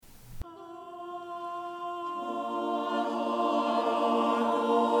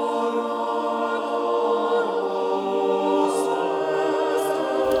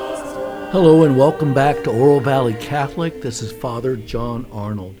Hello and welcome back to Oro Valley Catholic. This is Father John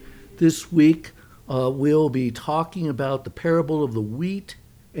Arnold. This week we'll be talking about the parable of the wheat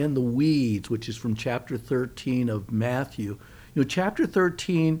and the weeds, which is from chapter 13 of Matthew. Chapter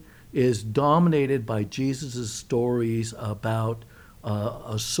 13 is dominated by Jesus' stories about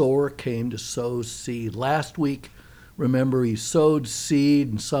a sower came to sow seed. Last week, remember, he sowed seed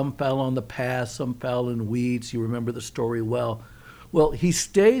and some fell on the path, some fell in weeds. You remember the story well. Well, he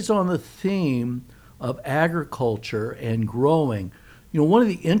stays on the theme of agriculture and growing. One of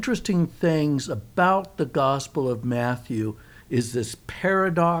the interesting things about the Gospel of Matthew is this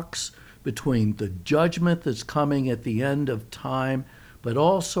paradox between the judgment that's coming at the end of time, but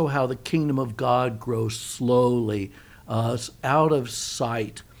also how the kingdom of God grows slowly, out of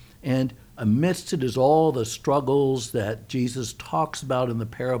sight. And amidst it is all the struggles that Jesus talks about in the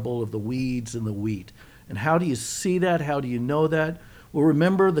parable of the weeds and the wheat. And how do you see that? How do you know that? Well,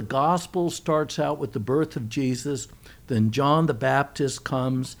 remember, the gospel starts out with the birth of Jesus. Then John the Baptist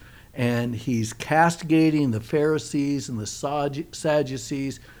comes and he's castigating the Pharisees and the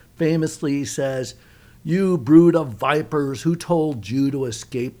Sadducees. Famously, he says, "You brood of vipers, who told you to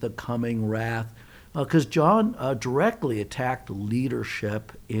escape the coming wrath?" Because John directly attacked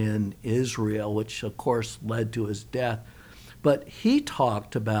leadership in Israel, which of course led to his death. But he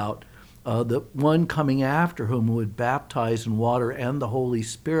talked about the one coming after whom who would baptize in water and the Holy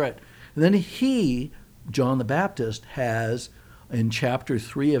Spirit. And then he, John the Baptist, has in chapter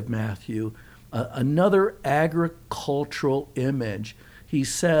 3 of Matthew another agricultural image. He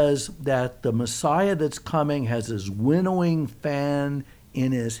says that the Messiah that's coming has his winnowing fan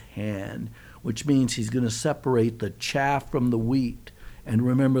in his hand, which means he's going to separate the chaff from the wheat. And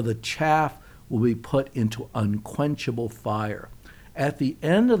remember, the chaff will be put into unquenchable fire. At the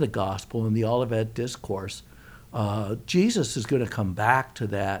end of the gospel, in the Olivet Discourse, Jesus is going to come back to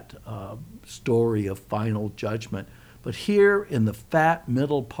that story of final judgment. But here in the fat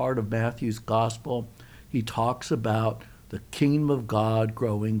middle part of Matthew's gospel, he talks about the kingdom of God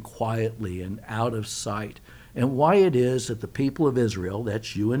growing quietly and out of sight, and why it is that the people of Israel,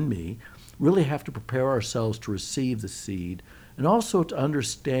 that's you and me, really have to prepare ourselves to receive the seed, and also to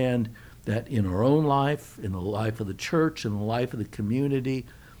understand that in our own life, in the life of the church, in the life of the community,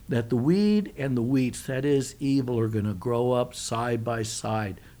 that the weed and the wheat, that is evil, are going to grow up side by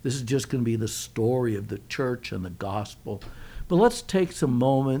side. This is just going to be the story of the church and the gospel. But let's take a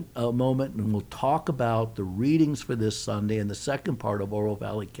moment, and we'll talk about the readings for this Sunday in the second part of Oro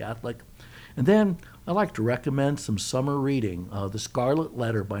Valley Catholic. And then I'd like to recommend some summer reading, The Scarlet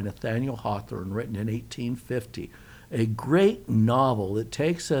Letter by Nathaniel Hawthorne, written in 1850. A great novel that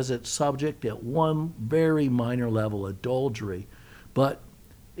takes as its subject at one very minor level adultery, but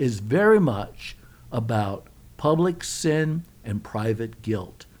is very much about public sin and private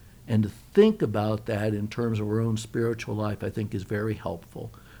guilt. And to think about that in terms of our own spiritual life, I think is very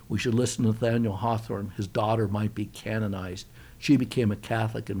helpful. We should listen to Nathaniel Hawthorne. His daughter might be canonized. She became a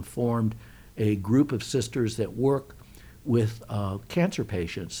Catholic and formed a group of sisters that work with cancer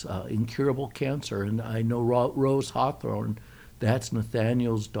patients, incurable cancer. And I know Rose Hawthorne, that's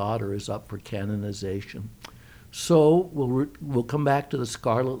Nathaniel's daughter, is up for canonization. So we'll come back to the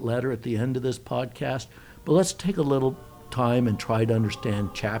Scarlet Letter at the end of this podcast, but let's take a little time and try to understand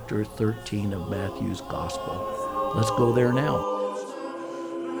chapter 13 of Matthew's Gospel. Let's go there now.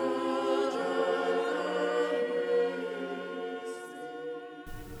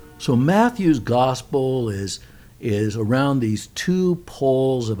 So Matthew's Gospel is around these two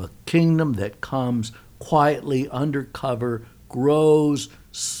poles of a kingdom that comes quietly, undercover, grows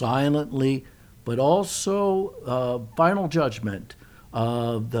silently, but also final judgment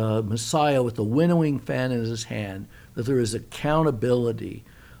of the Messiah with the winnowing fan in his hand, that there is accountability.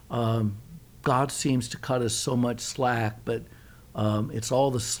 God seems to cut us so much slack, but it's all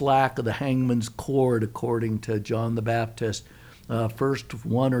the slack of the hangman's cord, according to John the Baptist. First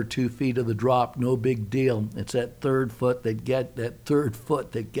 1 or 2 feet of the drop, no big deal. It's that third foot that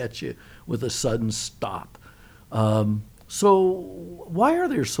gets you with a sudden stop. So why are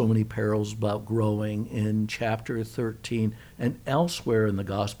there so many parables about growing in chapter 13 and elsewhere in the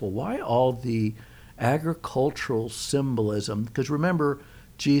gospel? Why all the agricultural symbolism? Because remember,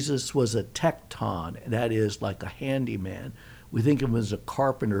 Jesus was a tekton, that is like a handyman. We think of him as a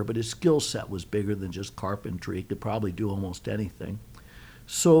carpenter, but his skill set was bigger than just carpentry. He could probably do almost anything.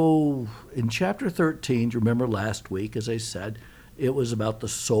 So in chapter 13, do you remember last week, as I said, it was about the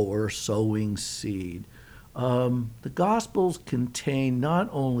sower sowing seed. The Gospels contain not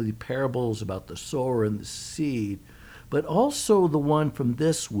only the parables about the sower and the seed, but also the one from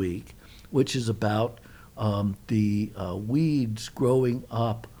this week, which is about the weeds growing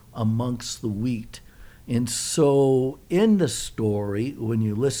up amongst the wheat. And so, in the story, when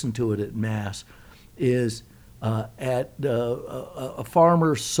you listen to it at Mass, is a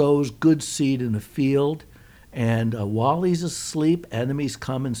farmer sows good seed in a field, and while he's asleep, enemies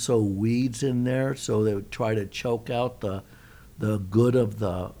come and sow weeds in there, so they would try to choke out the good of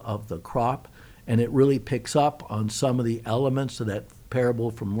the crop. And it really picks up on some of the elements of that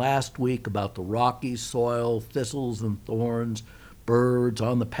parable from last week about the rocky soil, thistles and thorns, birds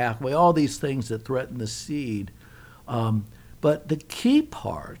on the pathway, all these things that threaten the seed. But the key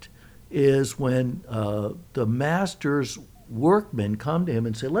part is when the master's workmen come to him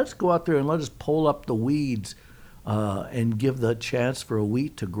and say, let's go out there and let us pull up the weeds and give the chance for a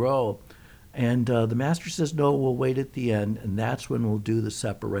wheat to grow. And the master says, no, we'll wait at the end, and that's when we'll do the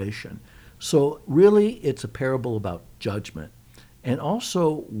separation. So really, it's a parable about judgment. And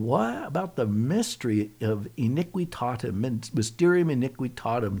also, what about the mystery of iniquitatem, mysterium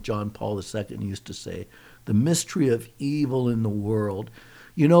iniquitatem, John Paul II used to say, the mystery of evil in the world.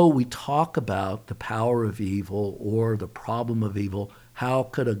 You know, we talk about the power of evil or the problem of evil. How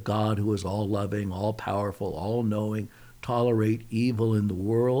could a God who is all loving, all powerful, all knowing tolerate evil in the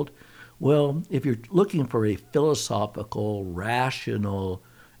world? Well, if you're looking for a philosophical, rational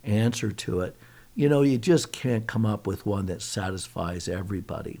answer to it, you know, you just can't come up with one that satisfies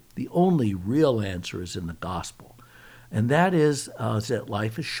everybody. The only real answer is in the gospel. And that is that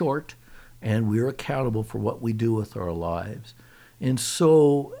life is short and we're accountable for what we do with our lives. And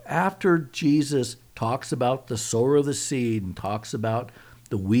so after Jesus talks about the sower of the seed and talks about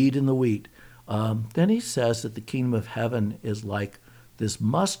the weed and the wheat, then he says that the kingdom of heaven is like this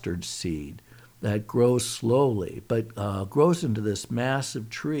mustard seed that grows slowly, but grows into this massive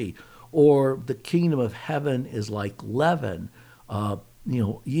tree. Or the kingdom of heaven is like leaven,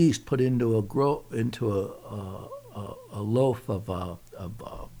 yeast put into a loaf of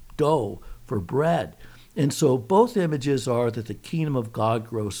dough for bread. And so both images are that the kingdom of God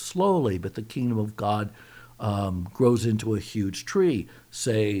grows slowly, but the kingdom of God grows into a huge tree,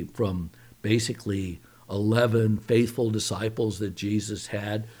 say from basically 11 faithful disciples that Jesus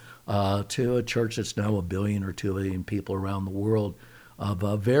had to a church that's now 1 billion or 2 billion people around the world,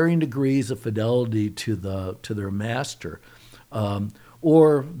 of varying degrees of fidelity to their master,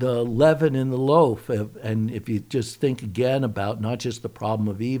 or the leaven in the loaf. And if you just think again about not just the problem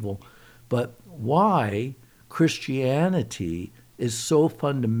of evil, but why Christianity is so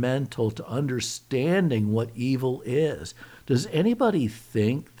fundamental to understanding what evil is. Does anybody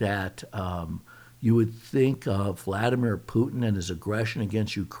think that you would think of Vladimir Putin and his aggression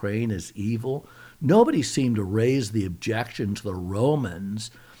against Ukraine as evil? Nobody seemed to raise the objection to the Romans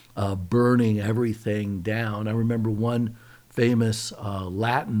burning everything down. I remember one famous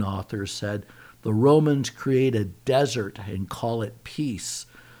Latin author said, the Romans create a desert and call it peace.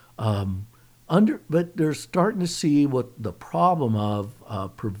 But they're starting to see what the problem of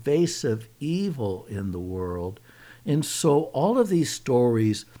pervasive evil in the world. And so all of these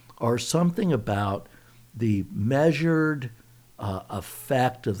stories are something about the measured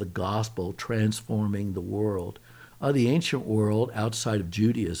effect of the gospel transforming the world. The ancient world outside of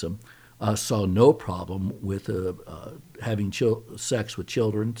Judaism saw no problem with having sex with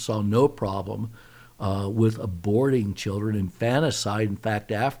children, saw no problem with aborting children, infanticide, in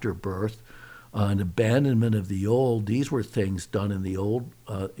fact, after birth, an abandonment of the old. These were things done in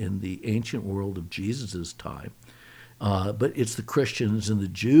the ancient world of Jesus' time. But it's the Christians and the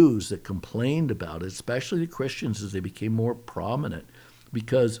Jews that complained about it, especially the Christians as they became more prominent,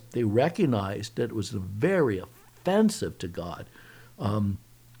 because they recognized that it was very offensive to God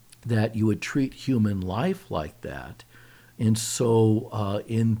that you would treat human life like that. And so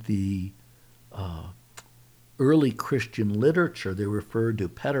in the early Christian literature, they referred to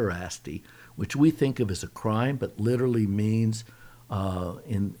pederasty, which we think of as a crime, but literally means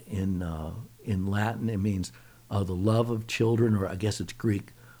in Latin, it means the love of children, or I guess it's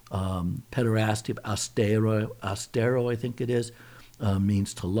Greek, pederasty, astero, I think it is,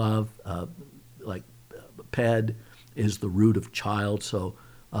 means to love. Like ped is the root of child, so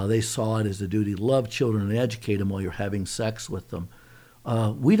they saw it as a duty to love children and educate them while you're having sex with them.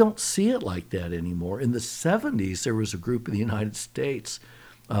 We don't see it like that anymore. In the 70s, there was a group in the United States,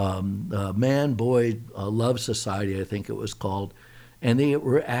 Man-Boy Love Society, I think it was called, and they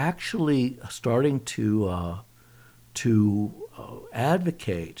were actually starting to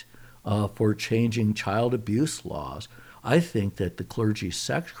advocate for changing child abuse laws. I think that the clergy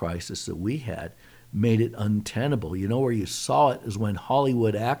sex crisis that we had made it untenable. You know, where you saw it is when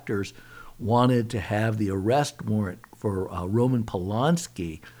Hollywood actors wanted to have the arrest warrant for Roman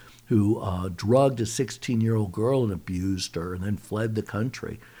Polanski, who drugged a 16-year-old girl and abused her and then fled the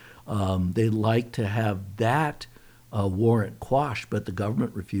country. They'd like to have that warrant quashed, but the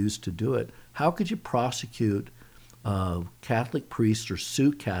government refused to do it. How could you prosecute Catholic priests or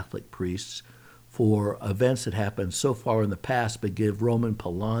sue Catholic priests for events that happened so far in the past, but give Roman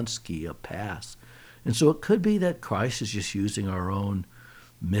Polanski a pass? And so it could be that Christ is just using our own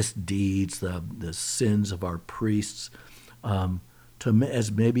misdeeds, the sins of our priests,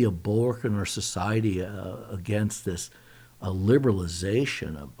 as maybe a bulwark in our society against this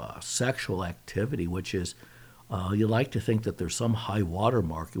liberalization of sexual activity, which is, you like to think that there's some high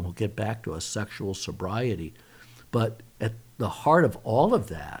watermark, and we'll get back to a sexual sobriety. But at the heart of all of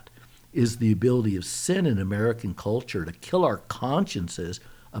that is the ability of sin in American culture to kill our consciences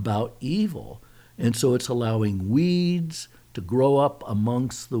about evil. And so it's allowing weeds to grow up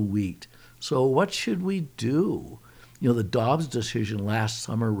amongst the wheat. So what should we do? The Dobbs decision last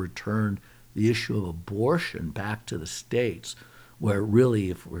summer returned the issue of abortion back to the states, where really,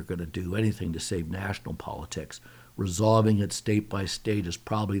 if we're going to do anything to save national politics, resolving it state by state is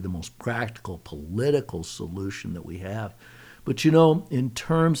probably the most practical political solution that we have. But in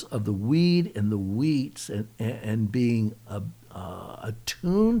terms of the weed and the wheats and being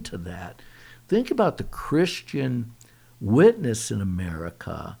attuned to that, think about the Christian witness in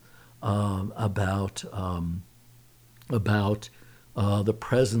America about the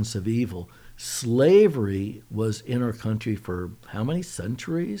presence of evil. Slavery was in our country for how many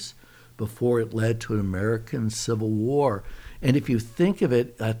centuries before it led to an American Civil War? And if you think of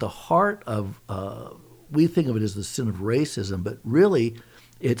it at the heart of, we think of it as the sin of racism, but really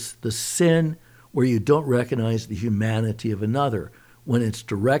it's the sin where you don't recognize the humanity of another. When it's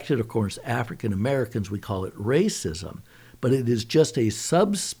directed, of course, African Americans, we call it racism, but it is just a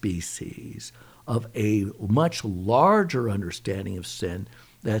subspecies of a much larger understanding of sin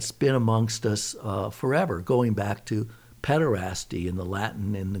that's been amongst us forever, going back to pederasty in the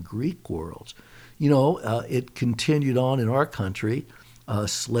Latin and the Greek worlds. It continued on in our country,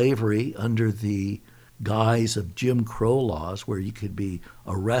 slavery under the guise of Jim Crow laws, where you could be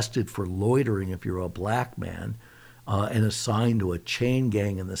arrested for loitering if you're a black man and assigned to a chain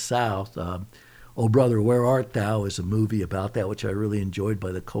gang in the South. Oh Brother, Where Art Thou is a movie about that, which I really enjoyed,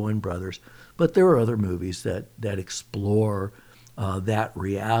 by the Coen brothers. But there are other movies that explore that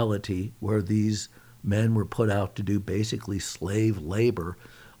reality, where these men were put out to do basically slave labor,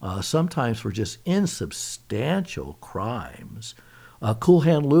 sometimes for just insubstantial crimes. Cool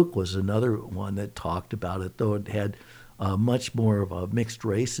Hand Luke was another one that talked about it, though it had much more of a mixed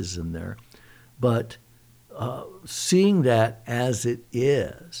races in there. But seeing that as it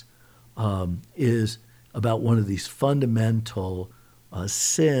is about one of these fundamental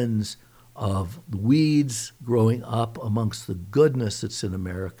sins of weeds growing up amongst the goodness that's in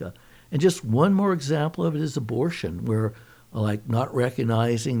America. And just one more example of it is abortion, where like not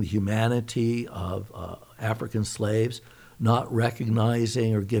recognizing the humanity of African slaves, not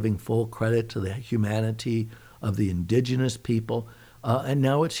recognizing or giving full credit to the humanity of the indigenous people, and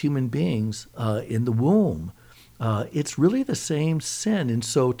now it's human beings in the womb. It's really the same sin. And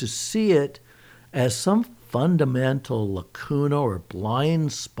so to see it as some fundamental lacuna or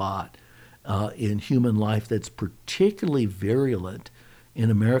blind spot in human life that's particularly virulent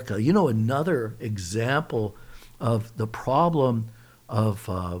in America. Another example of the problem of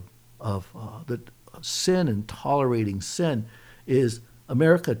the sin and tolerating sin is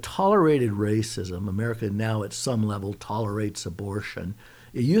America tolerated racism. America now at some level tolerates abortion.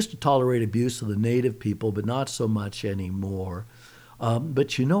 It used to tolerate abuse of the native people, but not so much anymore.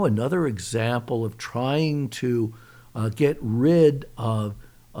 But another example of trying to get rid of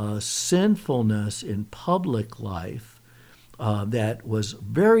sinfulness in public life that was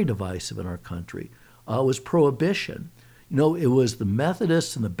very divisive in our country was prohibition. It was the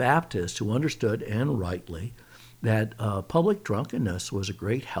Methodists and the Baptists who understood, and rightly, that public drunkenness was a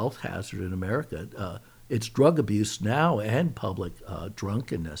great health hazard in America. It's drug abuse now and public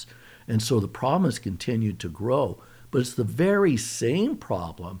drunkenness. And so the problem has continued to grow. But it's the very same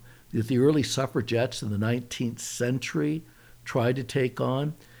problem that the early suffragettes in the 19th century tried to take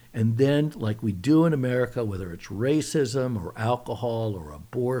on. And then, like we do in America, whether it's racism or alcohol or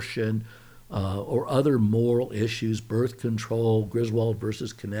abortion or other moral issues, birth control, Griswold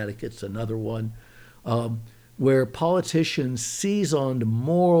versus Connecticut's another one, where politicians seize on to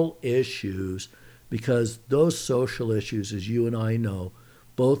moral issues because those social issues, as you and I know,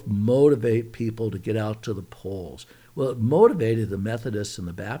 both motivate people to get out to the polls. Well, it motivated the Methodists and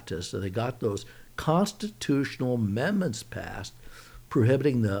the Baptists, so they got those constitutional amendments passed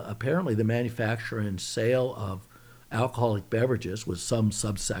prohibiting apparently the manufacture and sale of alcoholic beverages, with some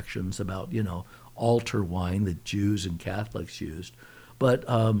subsections about, altar wine that Jews and Catholics used. But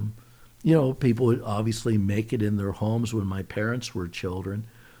people would obviously make it in their homes when my parents were children,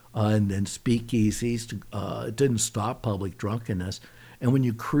 and then speakeasies. It didn't stop public drunkenness. And when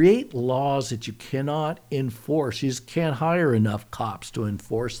you create laws that you cannot enforce, you just can't hire enough cops to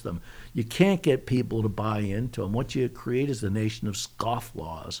enforce them. You can't get people to buy into them. What you create is a nation of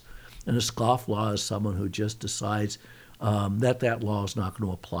scofflaws. And a scofflaw is someone who just decides that law is not going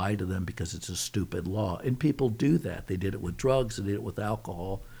to apply to them because it's a stupid law. And people do that. They did it with drugs, they did it with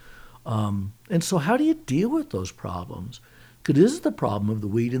alcohol. And so how do you deal with those problems? Because this is the problem of the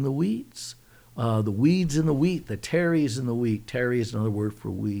wheat and the weeds. The weeds in the wheat, the tares in the wheat. Tare is another word for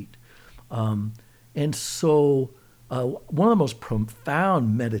wheat. And so one of the most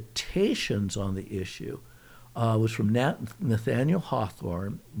profound meditations on the issue was from Nathaniel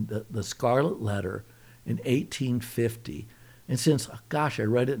Hawthorne, the Scarlet Letter in 1850. And since, gosh, I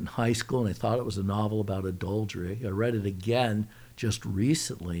read it in high school and I thought it was a novel about adultery, I read it again just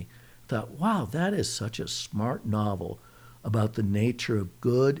recently. Thought, wow, that is such a smart novel about the nature of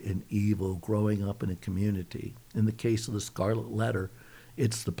good and evil growing up in a community. In the case of the Scarlet Letter,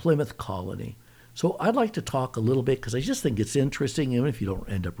 it's the Plymouth colony. So I'd like to talk a little bit, because I just think it's interesting, even if you don't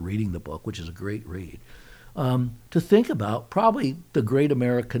end up reading the book, which is a great read, to think about probably the great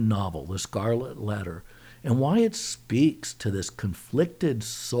American novel, The Scarlet Letter, and why it speaks to this conflicted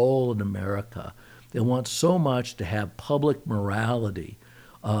soul in America that wants so much to have public morality,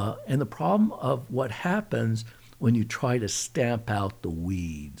 and the problem of what happens when you try to stamp out the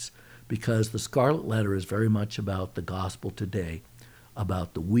weeds. Because the Scarlet Letter is very much about the gospel today,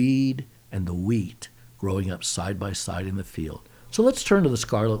 about the weed and the wheat growing up side by side in the field. So let's turn to the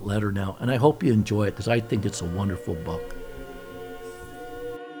Scarlet Letter now, and I hope you enjoy it because I think it's a wonderful book.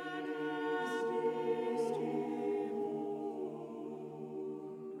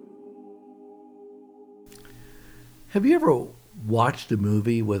 Have you ever watched a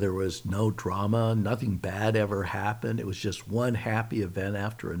movie where there was no drama, nothing bad ever happened? It was just one happy event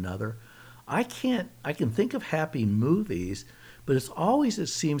after another. I can think of happy movies, but it's always, it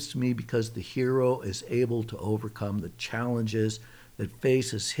seems to me, because the hero is able to overcome the challenges that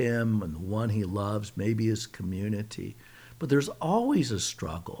faces him and the one he loves, maybe his community. But there's always a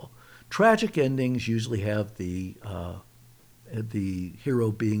struggle. Tragic endings usually have the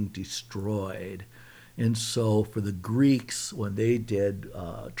hero being destroyed. And so for the Greeks, when they did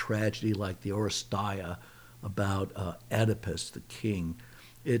tragedy like the Oresteia about Oedipus, the king,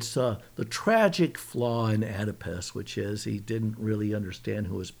 it's the tragic flaw in Oedipus, which is he didn't really understand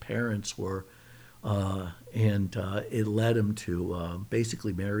who his parents were, and it led him to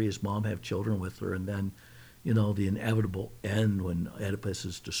basically marry his mom, have children with her, and then, the inevitable end when Oedipus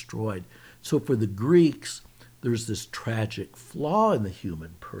is destroyed. So for the Greeks, there's this tragic flaw in the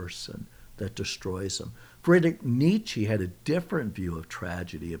human person that destroys them. Friedrich Nietzsche had a different view of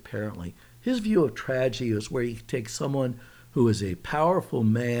tragedy, apparently. His view of tragedy is where you take someone who is a powerful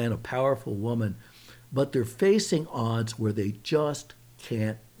man, a powerful woman, but they're facing odds where they just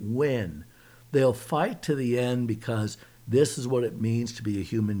can't win. They'll fight to the end because this is what it means to be a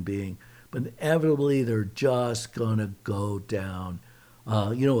human being, but inevitably they're just going to go down.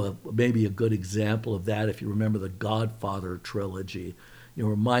 Maybe a good example of that, if you remember the Godfather trilogy,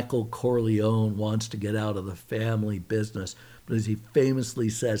 where Michael Corleone wants to get out of the family business, but as he famously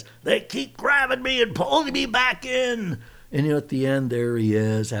says, they keep grabbing me and pulling me back in. And at the end, there he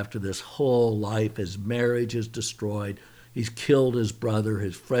is after this whole life. His marriage is destroyed. He's killed his brother.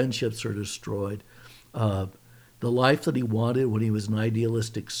 His friendships are destroyed. The life that he wanted when he was an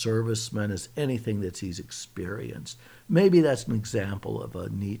idealistic serviceman is anything that he's experienced. Maybe that's an example of a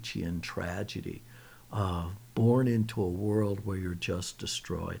Nietzschean tragedy. Born into a world where you're just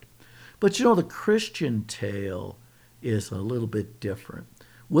destroyed. But the Christian tale is a little bit different.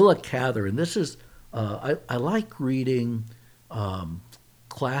 Willa Cather, and this is, I like reading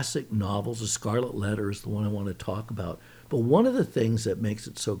classic novels. The Scarlet Letter is the one I want to talk about. But one of the things that makes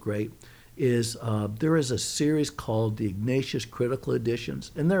it so great is there is a series called the Ignatius Critical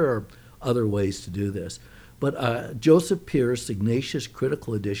Editions, and there are other ways to do this. But Joseph Pierce, Ignatius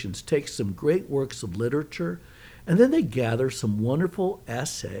Critical Editions, takes some great works of literature, and then they gather some wonderful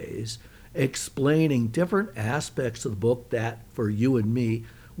essays explaining different aspects of the book that, for you and me,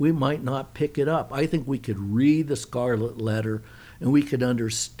 we might not pick it up. I think we could read the Scarlet Letter, and we could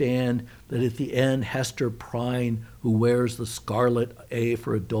understand that at the end, Hester Prynne, who wears the scarlet A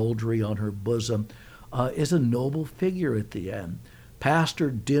for adultery on her bosom, is a noble figure at the end. Pastor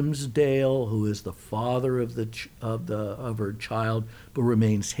Dimsdale, who is the father of her child, but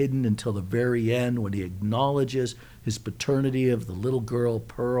remains hidden until the very end when he acknowledges his paternity of the little girl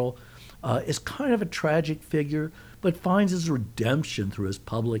Pearl, is kind of a tragic figure. but finds his redemption through his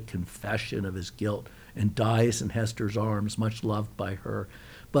public confession of his guilt and dies in Hester's arms, much loved by her.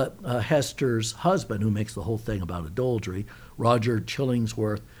 But Hester's husband, who makes the whole thing about adultery, Roger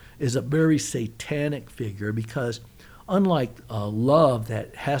Chillingsworth, is a very satanic figure because unlike love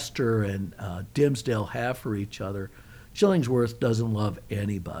that Hester and Dimmesdale have for each other, Chillingsworth doesn't love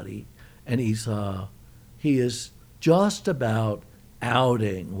anybody. And he is just about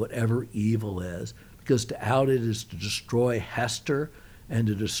outing whatever evil is, because to out it is to destroy Hester and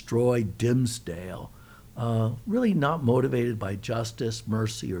to destroy Dimmesdale. Really not motivated by justice,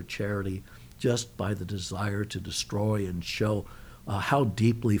 mercy, or charity, just by the desire to destroy and show how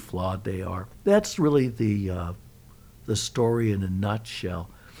deeply flawed they are. That's really the story in a nutshell.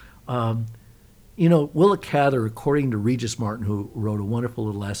 Willa Cather, according to Regis Martin, who wrote a wonderful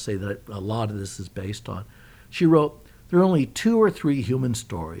little essay that a lot of this is based on, she wrote, "There are only 2 or 3 human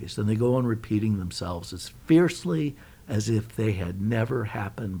stories, and they go on repeating themselves as fiercely as if they had never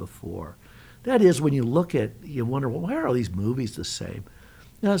happened before." That is, when you look at, you wonder, well, why are all these movies the same?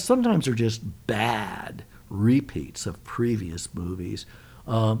 Now, sometimes they're just bad repeats of previous movies.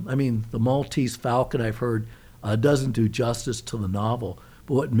 The Maltese Falcon, I've heard, doesn't do justice to the novel.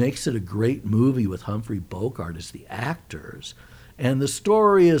 But what makes it a great movie with Humphrey Bogart is the actors. And the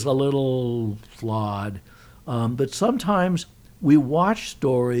story is a little flawed. But sometimes we watch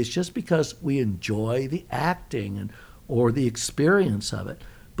stories just because we enjoy the acting or the experience of it.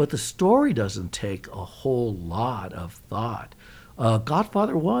 But the story doesn't take a whole lot of thought.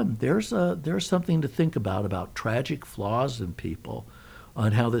 Godfather 1, there's something to think about tragic flaws in people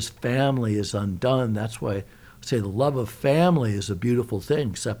and how this family is undone. That's why I say the love of family is a beautiful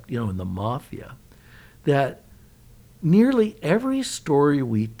thing, except, in the mafia. That nearly every story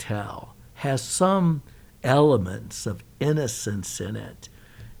we tell has some elements of innocence in it.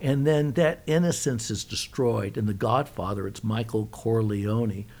 And then that innocence is destroyed. In The Godfather, it's Michael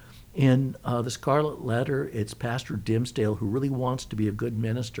Corleone. In The Scarlet Letter, it's Pastor Dimmesdale, who really wants to be a good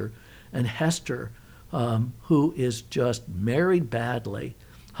minister. And Hester, who is just married badly,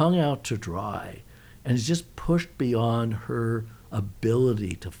 hung out to dry, and is just pushed beyond her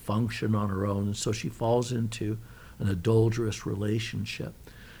ability to function on her own. And so she falls into an adulterous relationship.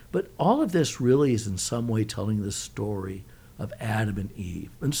 But all of this really is in some way telling the story of Adam and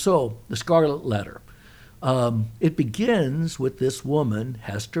Eve. And so, The Scarlet Letter. It begins with this woman,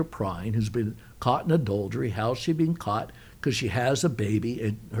 Hester Prynne, who's been caught in adultery. How's she been caught? Because she has a baby,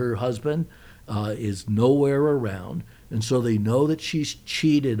 and her husband is nowhere around. And so they know that she's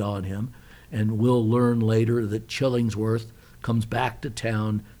cheated on him. And we'll learn later that Chillingsworth comes back to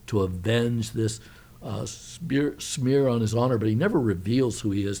town to avenge this smear on his honor, but he never reveals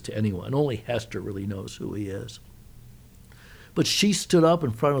who he is to anyone. Only Hester really knows who he is. But she stood up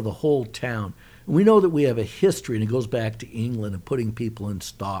in front of the whole town. And we know that we have a history, and it goes back to England, of putting people in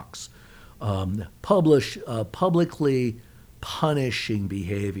stocks, publicly punishing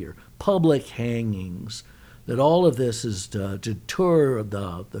behavior, public hangings, that all of this is to deter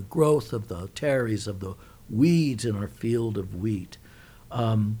the growth of the tares, of the weeds in our field of wheat.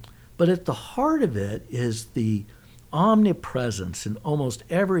 But at the heart of it is the omnipresence in almost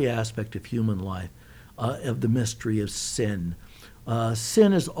every aspect of human life of the mystery of sin.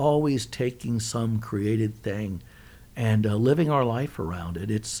 Sin is always taking some created thing and living our life around it.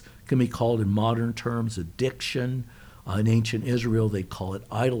 It can be called in modern terms addiction. In ancient Israel, they'd call it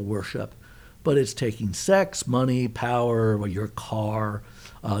idol worship. But it's taking sex, money, power, or your car,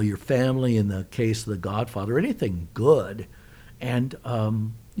 your family, in the case of The Godfather, anything good, and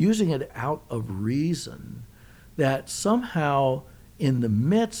using it out of reason, that somehow in the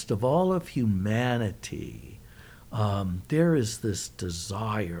midst of all of humanity, there is this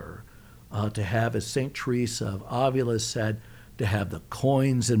desire to have, as St. Teresa of Avila said, to have the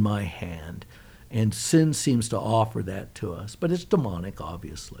coins in my hand. And sin seems to offer that to us, but it's demonic,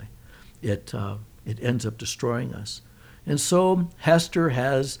 obviously. It ends up destroying us. And so Hester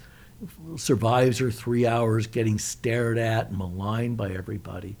survives her 3 hours getting stared at and maligned by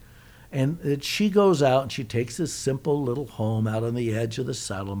everybody. And she goes out and she takes this simple little home out on the edge of the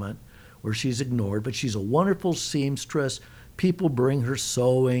settlement where she's ignored, but she's a wonderful seamstress. People bring her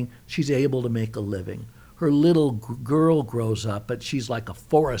sewing. She's able to make a living. Her little girl grows up, but she's like a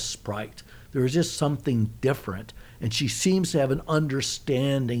forest sprite. There is just something different. And she seems to have an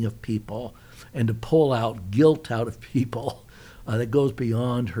understanding of people and to pull out guilt out of people that goes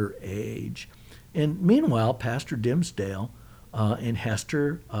beyond her age. And meanwhile, Pastor Dimmesdale and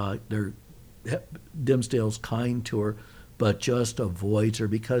Hester, Dimmesdale's kind to her, but just avoids her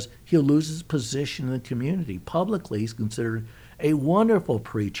because he'll lose his position in the community. Publicly, he's considered a wonderful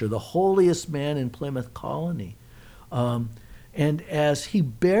preacher, the holiest man in Plymouth Colony. And as he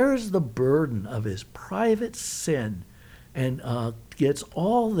bears the burden of his private sin and gets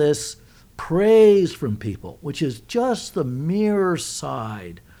all this praise from people, which is just the mirror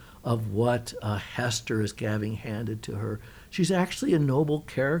side of what Hester is having handed to her. She's actually a noble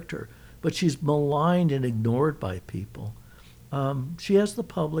character, but she's maligned and ignored by people. She has the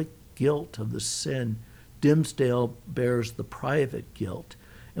public guilt of the sin. Dimmesdale bears the private guilt.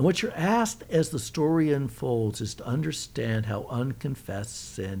 And what you're asked as the story unfolds is to understand how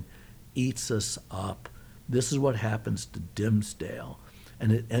unconfessed sin eats us up. This is what happens to Dimmesdale,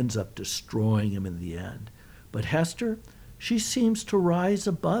 and it ends up destroying him in the end. But Hester, she seems to rise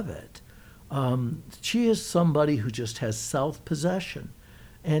above it. She is somebody who just has self-possession,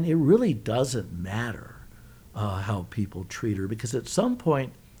 and it really doesn't matter how people treat her, because at some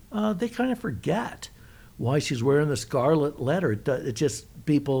point they kind of forget why she's wearing the scarlet letter. It just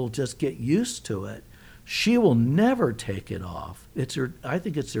people just get used to it. She will never take it off. I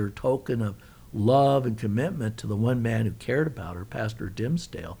think it's her token of love and commitment to the one man who cared about her, Pastor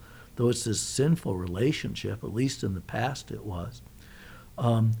Dimmesdale, though it's this sinful relationship, at least in the past it was.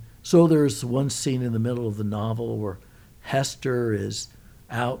 So there's one scene in the middle of the novel where Hester is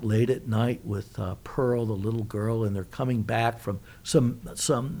out late at night with Pearl, the little girl, and they're coming back from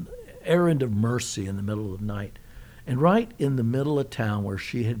some errand of mercy in the middle of the night. And right in the middle of town where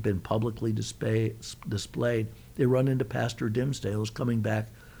she had been publicly displayed, they run into Pastor Dimmesdale, who's coming back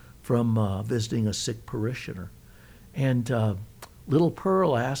from visiting a sick parishioner. And little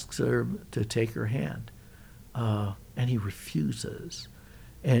Pearl asks her to take her hand, and he refuses.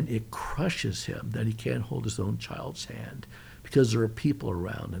 And it crushes him that he can't hold his own child's hand because there are people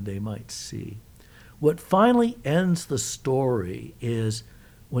around and they might see. What finally ends the story is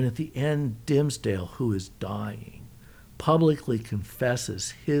when at the end Dimmesdale, who is dying, publicly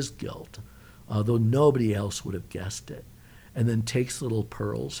confesses his guilt, though nobody else would have guessed it, and then takes little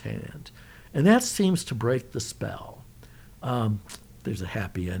Pearl's hand. And that seems to break the spell. There's a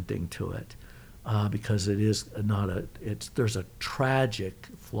happy ending to it, because it is there's a tragic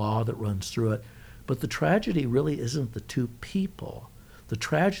flaw that runs through it, but the tragedy really isn't the two people. The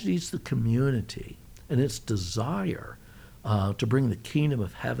tragedy is the community and its desire to bring the kingdom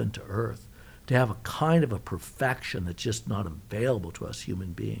of heaven to earth, to have a kind of a perfection that's just not available to us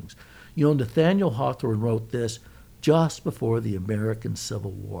human beings. You know, Nathaniel Hawthorne wrote this just before the American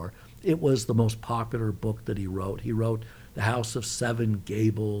Civil War. It was the most popular book that he wrote. He wrote The House of Seven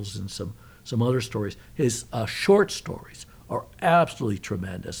Gables and some other stories. His short stories are absolutely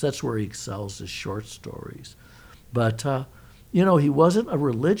tremendous. That's where he excels, his short stories. But, he wasn't a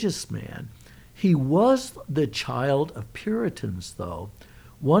religious man. He was the child of Puritans, though.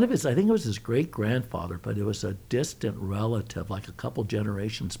 One of his, I think it was his great-grandfather, but it was a distant relative, like a couple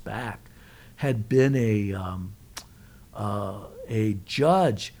generations back, had been a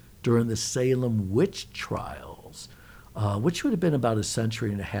judge during the Salem witch trials, which would have been about a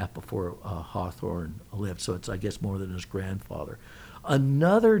century and a half before Hawthorne lived, so it's, I guess, more than his grandfather.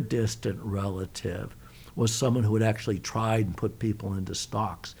 Another distant relative was someone who had actually tried and put people into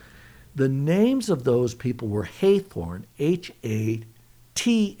stocks. The names of those people were Haythorne, H-A-T-H-O-R-N-E.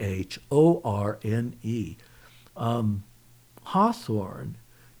 Hawthorne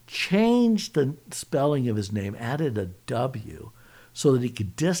changed the spelling of his name, added a W, so that he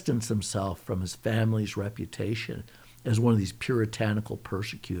could distance himself from his family's reputation as one of these puritanical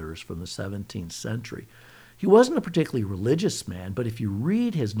persecutors from the 17th century. He wasn't a particularly religious man, but if you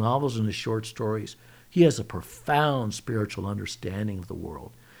read his novels and his short stories, he has a profound spiritual understanding of the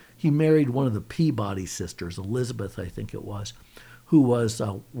world. He married one of the Peabody sisters, Elizabeth, I think it was, who was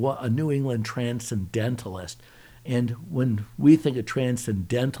a New England transcendentalist. And when we think of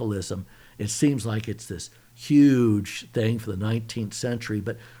transcendentalism, it seems like it's this huge thing for the 19th century,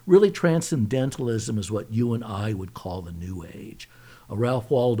 but really transcendentalism is what you and I would call the New Age.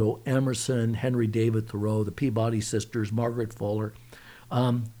 Ralph Waldo Emerson, Henry David Thoreau, the Peabody sisters, Margaret Fuller,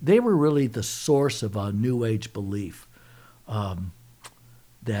 they were really the source of a New Age belief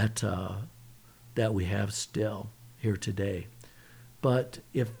that we have still here today. But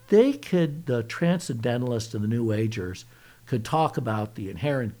if they could, the transcendentalists and the New Agers could talk about the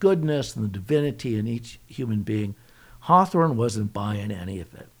inherent goodness and the divinity in each human being, Hawthorne wasn't buying any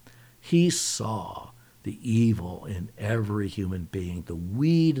of it. He saw the evil in every human being, the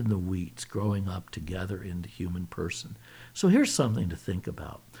weed and the weeds growing up together in the human person. So here's something to think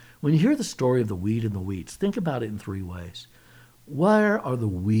about. When you hear the story of the weed and the weeds, think about it in three ways. Where are the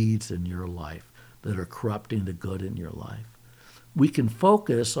weeds in your life that are corrupting the good in your life? We can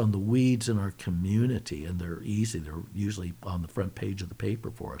focus on the weeds in our community, and they're easy. They're usually on the front page of the paper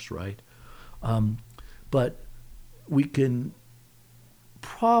for us, right? But we can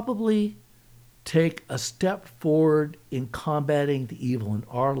probably take a step forward in combating the evil in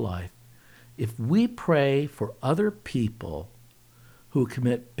our life if we pray for other people who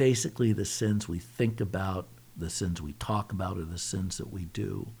commit basically the sins we think about, the sins we talk about, or the sins that we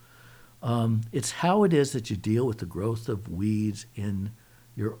do. It's how it is that you deal with the growth of weeds in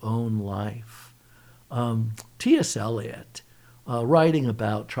your own life. T.S. Eliot, writing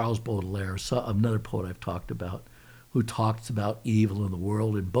about Charles Baudelaire, another poet I've talked about, who talks about evil in the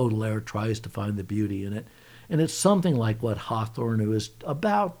world, and Baudelaire tries to find the beauty in it. And it's something like what Hawthorne, who is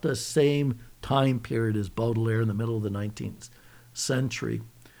about the same time period as Baudelaire in the middle of the 19th century,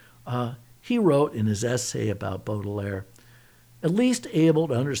 he wrote in his essay about Baudelaire, at least able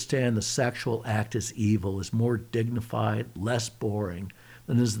to understand the sexual act as evil is more dignified, less boring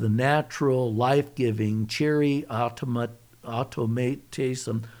than is the natural, life-giving, cheery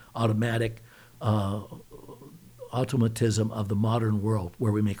automatism of the modern world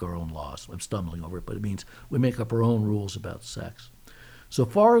where we make our own laws. I'm stumbling over it, but it means we make up our own rules about sex. So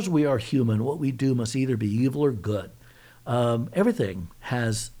far as we are human, what we do must either be evil or good. Everything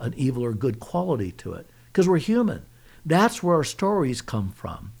has an evil or good quality to it because we're human. That's where our stories come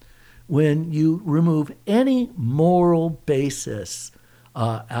from. When you remove any moral basis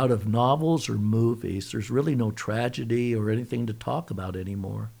out of novels or movies, there's really no tragedy or anything to talk about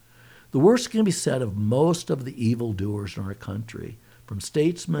anymore. The worst can be said of most of the evildoers in our country, from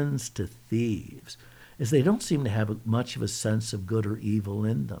statesmen to thieves, is they don't seem to have much of a sense of good or evil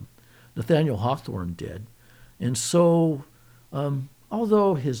in them. Nathaniel Hawthorne did. And so,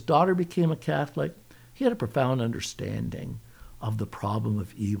 although his daughter became a Catholic, he had a profound understanding of the problem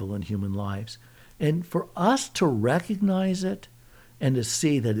of evil in human lives. And for us to recognize it and to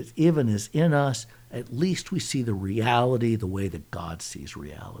see that it even is in us, at least we see the reality the way that God sees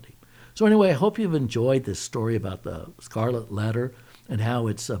reality. So anyway, I hope you've enjoyed this story about the Scarlet Letter and how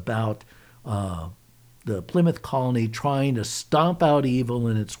it's about the Plymouth colony trying to stomp out evil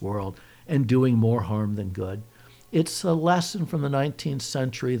in its world and doing more harm than good. It's a lesson from the 19th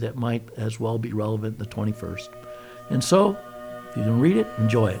century that might as well be relevant in the 21st. And so, if you can read it,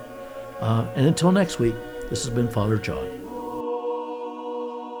 enjoy it. And until next week, this has been Father John.